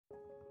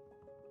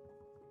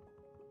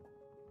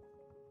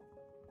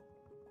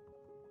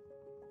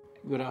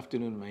Good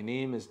afternoon. My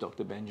name is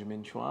Dr.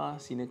 Benjamin Chua,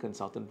 Senior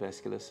Consultant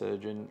Vascular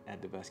Surgeon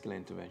at the Vascular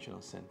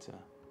Interventional Center.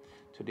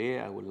 Today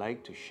I would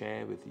like to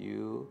share with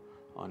you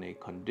on a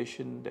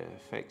condition that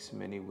affects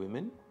many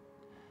women,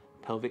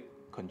 pelvic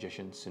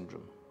congestion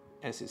syndrome.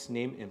 As its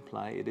name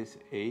implies, it is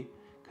a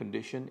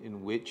condition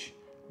in which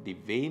the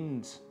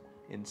veins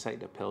inside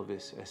the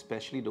pelvis,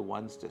 especially the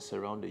ones that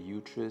surround the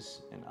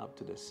uterus and up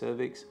to the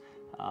cervix,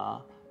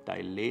 are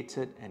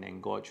dilated and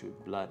engorged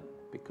with blood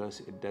because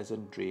it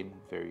doesn't drain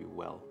very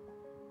well.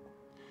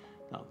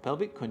 Now,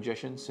 pelvic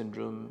congestion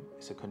syndrome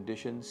is a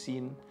condition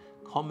seen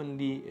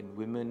commonly in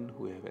women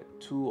who have had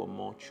 2 or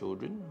more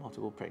children,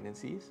 multiple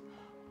pregnancies,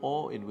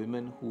 or in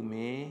women who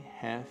may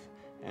have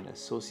an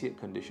associate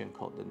condition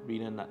called the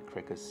renal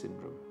nutcracker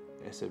syndrome.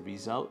 As a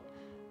result,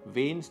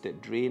 veins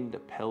that drain the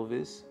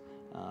pelvis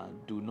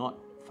do not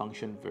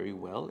function very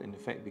well, and in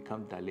fact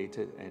become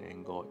dilated and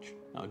engorged.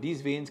 Now,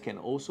 these veins can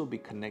also be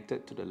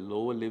connected to the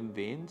lower limb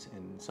veins,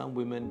 and in some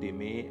women they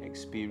may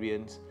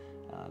experience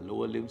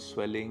lower limb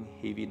swelling,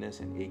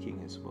 heaviness and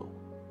aching as well.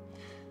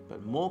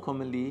 But more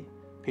commonly,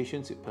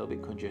 patients with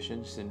pelvic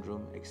congestion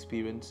syndrome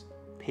experience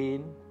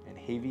pain and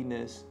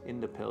heaviness in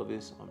the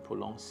pelvis on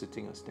prolonged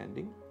sitting or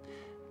standing.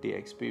 They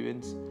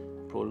experience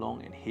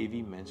prolonged and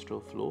heavy menstrual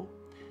flow,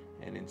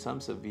 and in some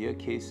severe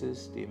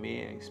cases, they may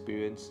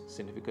experience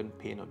significant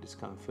pain or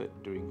discomfort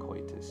during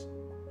coitus.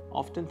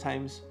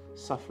 Oftentimes,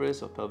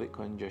 sufferers of pelvic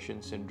congestion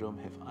syndrome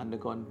have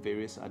undergone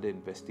various other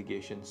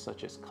investigations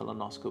such as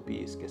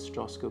colonoscopies,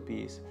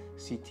 gastroscopies,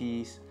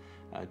 CTs,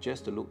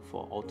 just to look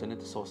for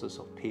alternate sources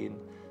of pain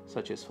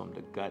such as from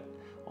the gut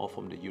or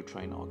from the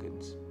uterine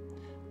organs.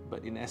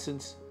 But in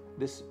essence,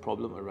 this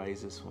problem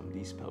arises from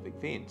these pelvic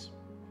veins.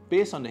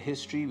 Based on the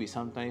history, we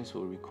sometimes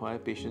will require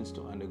patients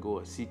to undergo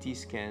a CT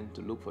scan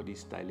to look for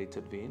these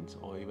dilated veins,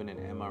 or even an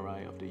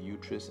MRI of the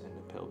uterus and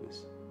the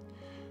pelvis.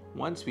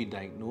 Once we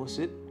diagnose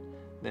it,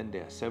 then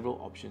there are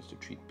several options to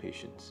treat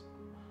patients.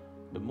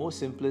 The most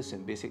simplest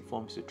and basic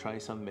form is to try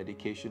some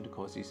medication to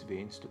cause these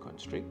veins to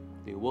constrict.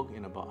 They work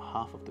in about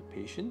half of the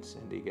patients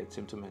and they get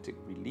symptomatic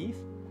relief.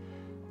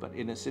 But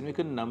in a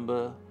significant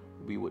number,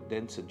 we would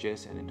then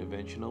suggest an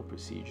interventional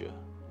procedure.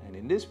 And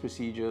in this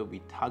procedure, we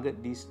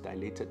target these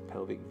dilated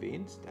pelvic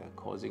veins that are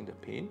causing the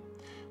pain.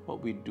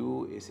 What we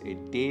do is a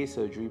day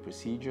surgery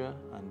procedure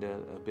under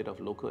a bit of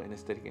local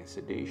anesthetic and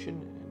sedation,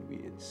 and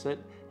we insert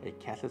a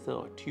catheter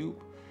or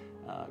tube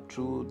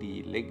through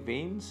the leg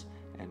veins,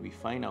 and we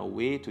find our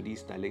way to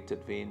these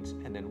dilated veins,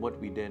 and then what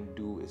we then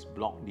do is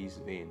block these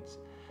veins.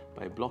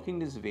 By blocking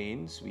these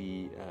veins,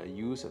 we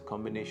use a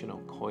combination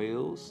of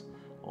coils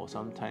or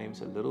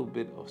sometimes a little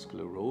bit of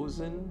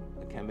sclerosing,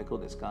 a chemical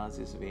that scars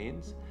these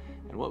veins,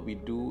 and what we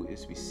do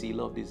is we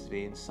seal off these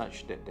veins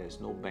such that there's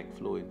no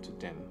backflow into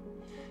them.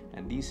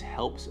 And this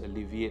helps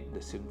alleviate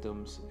the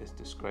symptoms as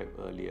described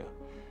earlier.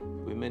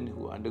 Women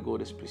who undergo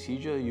this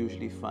procedure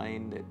usually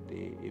find that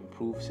they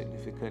improve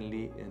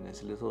significantly in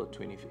as little as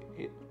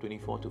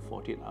 24 to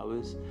 48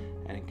 hours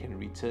and can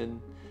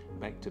return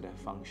back to their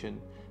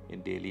function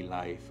in daily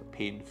life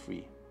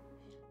pain-free.